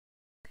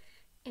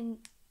En-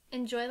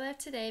 Enjoy life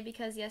today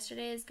because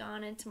yesterday is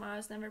gone and tomorrow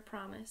is never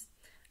promised.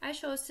 I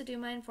chose to do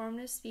my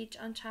informative speech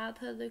on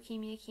childhood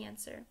leukemia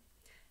cancer.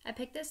 I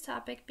picked this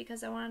topic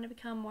because I wanted to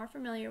become more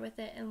familiar with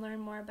it and learn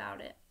more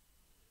about it.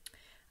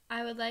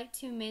 I would like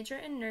to major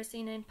in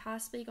nursing and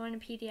possibly go into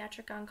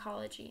pediatric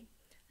oncology.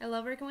 I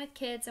love working with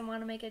kids and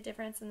want to make a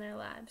difference in their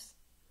lives.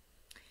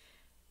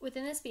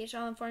 Within this speech,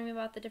 I'll inform you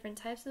about the different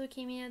types of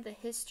leukemia, the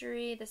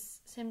history, the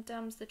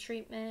symptoms, the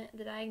treatment,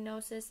 the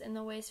diagnosis, and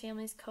the ways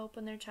families cope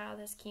when their child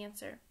has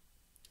cancer.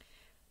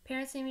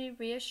 Parents need to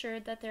be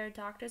reassured that there are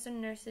doctors and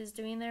nurses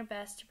doing their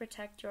best to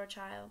protect your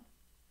child.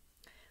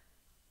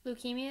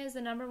 Leukemia is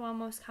the #1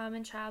 most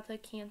common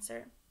childhood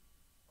cancer.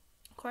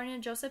 According to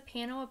Joseph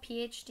Pano, a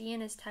PhD,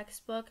 in his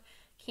textbook,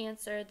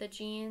 Cancer, the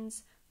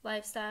Genes,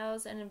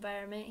 Lifestyles, and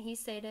Environment, he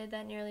stated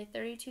that nearly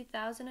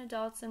 32,000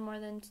 adults and more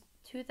than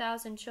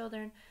 2,000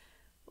 children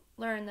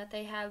learned that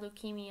they had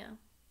leukemia.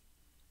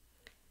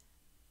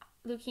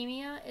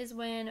 Leukemia is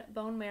when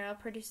bone marrow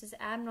produces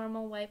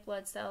abnormal white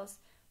blood cells,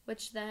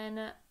 which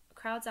then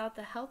crowds out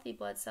the healthy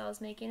blood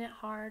cells, making it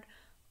hard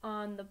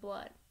on the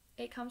blood.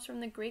 It comes from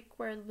the Greek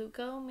word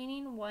leuko,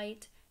 meaning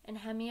white, and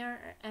hemia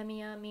or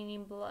emia,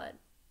 meaning blood.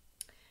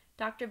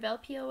 Dr.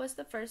 Velpio was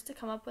the first to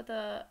come up with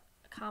a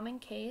common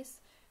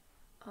case.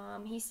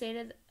 He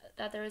stated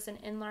that there was an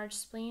enlarged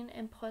spleen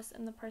and pus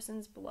in the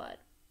person's blood.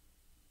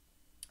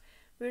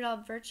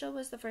 Rudolf Virchow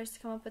was the first to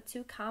come up with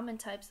 2 common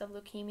types of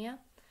leukemia,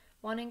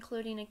 one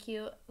including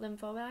acute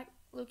lymphoid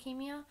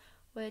leukemia,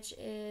 which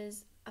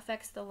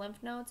affects the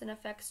lymph nodes and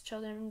affects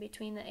children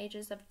between the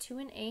ages of 2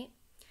 and 8,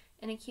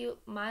 and acute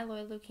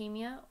myeloid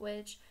leukemia,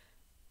 which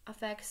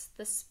affects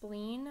the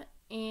spleen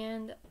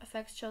and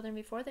affects children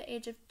before the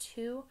age of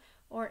 2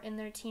 or in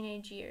their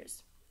teenage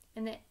years.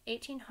 In the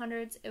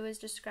 1800s, it was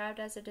described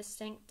as a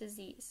distinct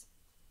disease.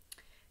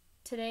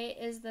 Today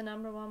is the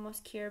 #1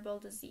 most curable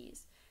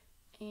disease.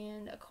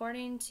 And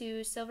according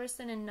to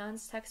Silverson and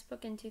Nunn's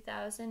textbook in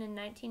 2000 and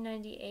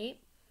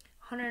 1998,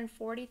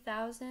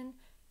 140,000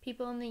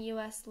 people in the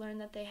U.S.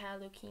 learned that they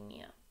had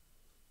leukemia.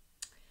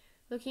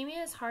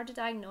 Leukemia is hard to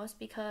diagnose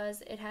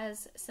because it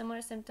has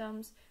similar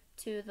symptoms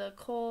to the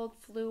cold,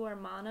 flu, or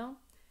mono.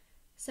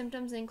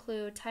 Symptoms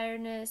include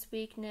tiredness,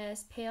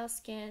 weakness, pale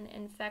skin,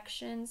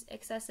 infections,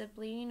 excessive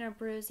bleeding or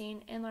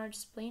bruising,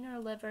 enlarged spleen or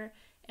liver,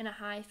 and a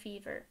high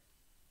fever.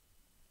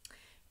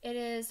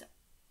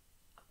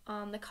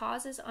 The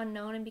cause is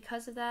unknown, and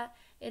because of that,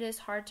 it is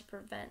hard to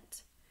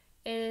prevent.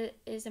 It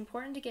is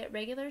important to get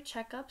regular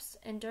checkups,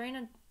 and during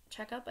a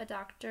checkup, a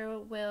doctor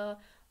will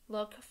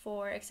look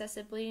for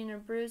excessive bleeding or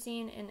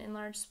bruising, an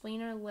enlarged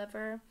spleen or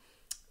liver,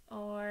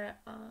 or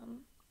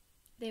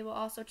they will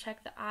also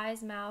check the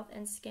eyes, mouth,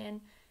 and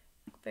skin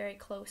very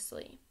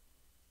closely.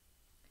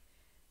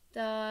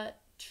 Leukemia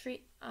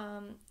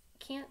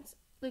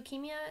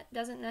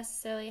doesn't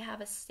necessarily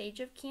have a stage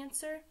of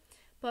cancer,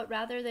 but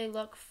rather they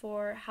look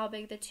for how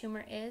big the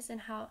tumor is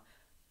and how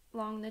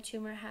long the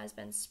tumor has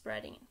been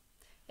spreading.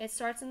 It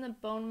starts in the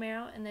bone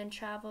marrow and then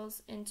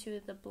travels into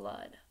the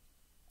blood.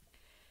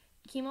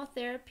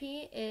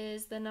 Chemotherapy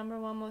is the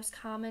 #1 most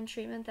common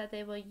treatment that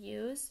they will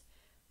use.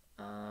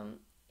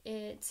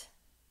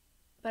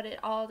 But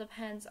it all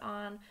depends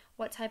on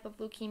what type of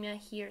leukemia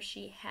he or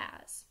she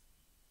has.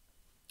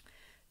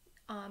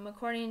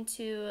 According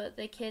to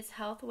the Kids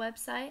Health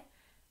website,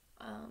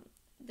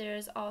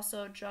 there's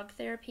also drug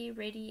therapy,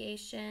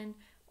 radiation,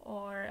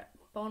 or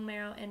bone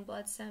marrow and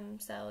blood stem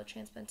cell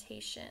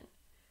transplantation.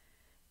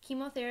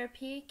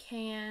 Chemotherapy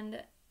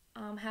can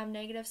have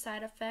negative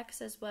side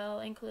effects as well,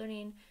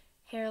 including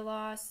hair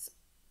loss,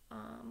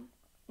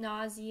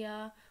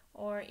 nausea,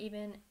 or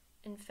even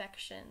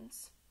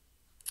infections.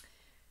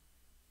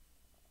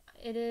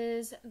 It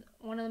is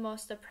one of the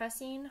most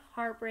depressing,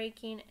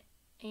 heartbreaking,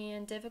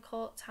 and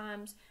difficult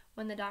times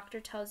when the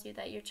doctor tells you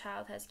that your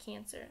child has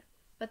cancer.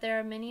 But there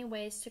are many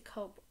ways to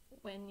cope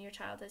when your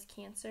child has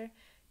cancer.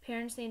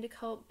 Parents need to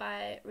cope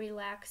by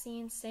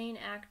relaxing, staying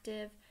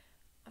active,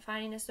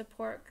 finding a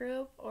support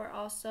group, or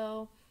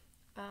also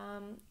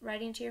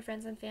writing to your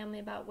friends and family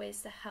about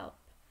ways to help.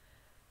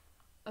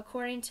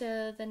 According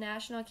to the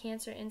National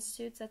Cancer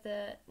Institutes at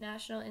the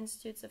National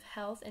Institutes of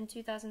Health in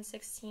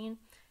 2016,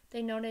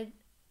 they noted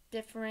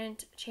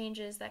different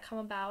changes that come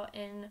about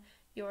in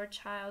your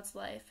child's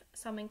life,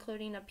 some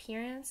including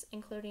appearance,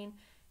 including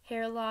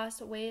hair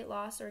loss, weight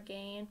loss or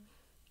gain,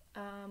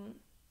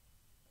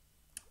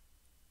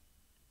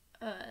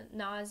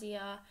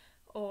 nausea,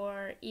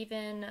 or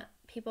even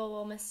people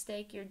will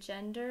mistake your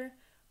gender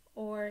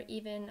or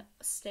even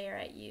stare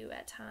at you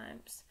at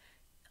times.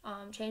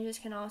 Changes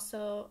can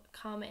also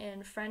come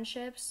in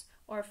friendships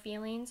or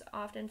feelings,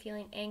 often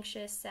feeling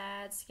anxious,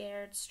 sad,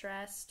 scared,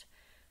 stressed,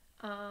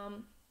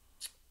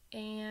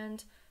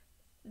 and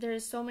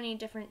there's so many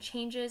different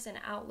changes and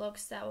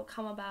outlooks that will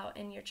come about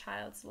in your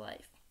child's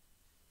life.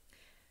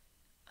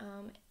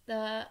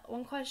 The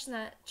one question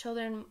that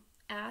children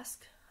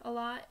ask a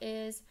lot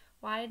is,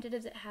 why did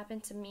it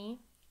happen to me?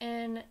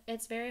 And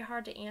it's very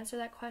hard to answer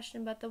that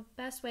question, but the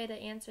best way to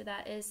answer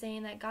that is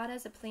saying that God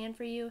has a plan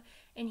for you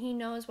and He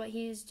knows what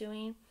He is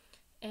doing,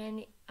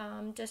 and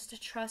just to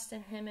trust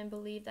in him and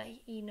believe that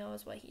he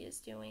knows what he is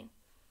doing.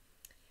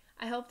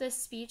 I hope this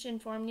speech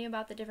informed you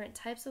about the different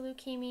types of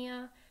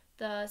leukemia,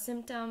 the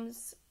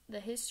symptoms, the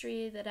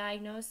history, the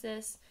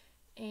diagnosis,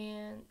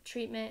 and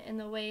treatment, and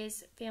the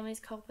ways families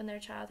cope when their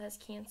child has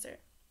cancer.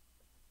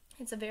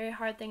 It's a very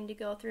hard thing to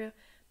go through,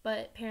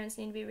 but parents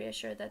need to be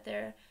reassured that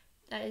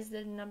that is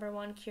the number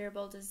one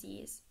curable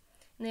disease.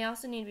 And they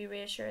also need to be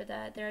reassured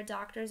that there are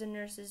doctors and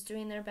nurses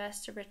doing their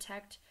best to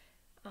protect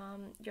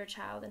your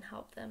child and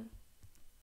help them.